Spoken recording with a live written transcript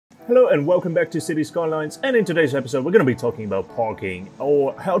Hello and welcome back to City Skylines, and in today's episode we're going to be talking about parking,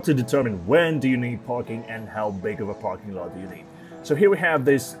 or how to determine when do you need parking and how big of a parking lot do you need. So here we have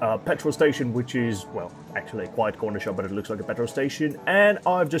this petrol station, which is, well, actually a quiet corner shop, but it looks like a petrol station, and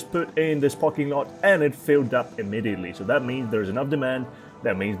I've just put in this parking lot and it filled up immediately. So that means there's enough demand,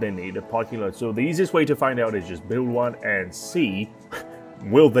 that means they need a parking lot. So the easiest way to find out is just build one and see,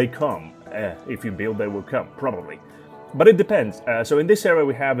 will they come? If you build, they will come, probably. But it depends. So in this area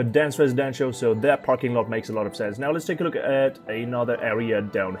we have a dense residential, so that parking lot makes a lot of sense. Now let's take a look at another area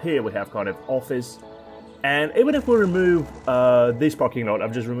down here. We have kind of office. And even if we remove this parking lot,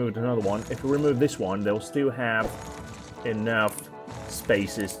 I've just removed another one. If we remove this one, they'll still have enough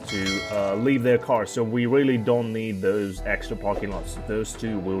spaces to leave their cars. So we really don't need those extra parking lots. Those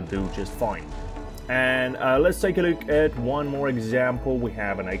two will do just fine. And let's take a look at one more example. We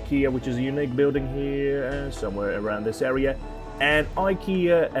have an IKEA, which is a unique building here, somewhere around this area. And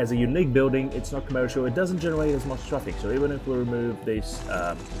IKEA, as a unique building, it's not commercial, it doesn't generate as much traffic. So even if we remove this,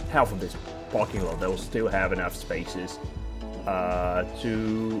 half of this parking lot, they'll still have enough spaces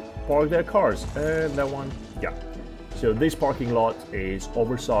to park their cars. And that one, yeah. So this parking lot is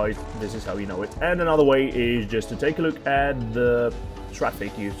oversized, this is how you know it. And another way is just to take a look at the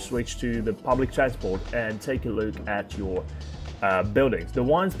traffic. You switch to the public transport and take a look at your buildings. The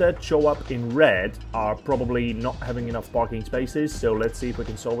ones that show up in red are probably not having enough parking spaces, so let's see if we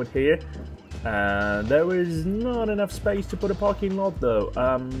can solve it here. There is not enough space to put a parking lot though.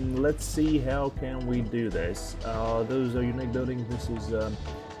 Let's see how can we do this. Those are unique buildings.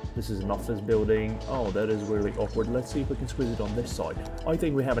 This is an office building. Oh, that is really awkward. Let's see if we can squeeze it on this side. I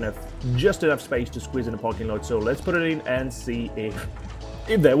think we have just enough space to squeeze in a parking lot, so let's put it in and see if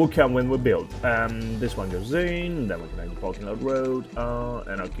they will come when we build. This one goes in, then we can have the parking lot road.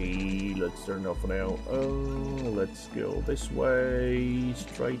 Anarchy, let's turn it off for now. Let's go this way,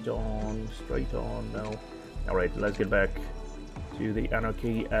 straight on now. Alright, let's get back to the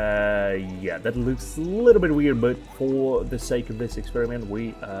Anarchy. Yeah, that looks a little bit weird, but for the sake of this experiment,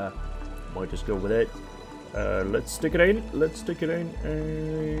 we might just go with it. Let's stick it in,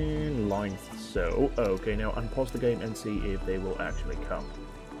 and line so. Okay, now unpause the game and see if they will actually come.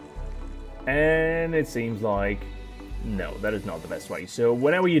 And it seems like, no, that is not the best way. So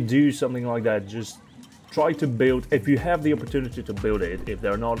whenever you do something like that, just try to build, if you have the opportunity to build it, if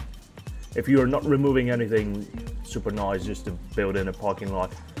you are not removing anything super nice just to build in a parking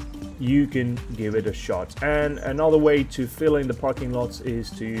lot, you can give it a shot. And another way to fill in the parking lots is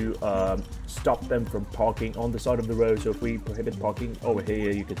to stop them from parking on the side of the road. So if we prohibit parking over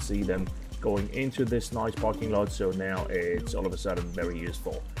here, you can see them going into this nice parking lot. So now it's all of a sudden very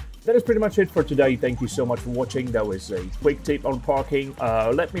useful. That is pretty much it for today. Thank you so much for watching. That was a quick tip on parking.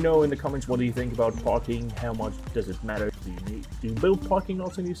 Let me know in the comments, what do you think about parking? How much does it matter? Do you build parking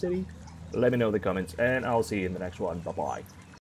lots in your city? Let me know in the comments, and I'll see you in the next one. Bye-bye.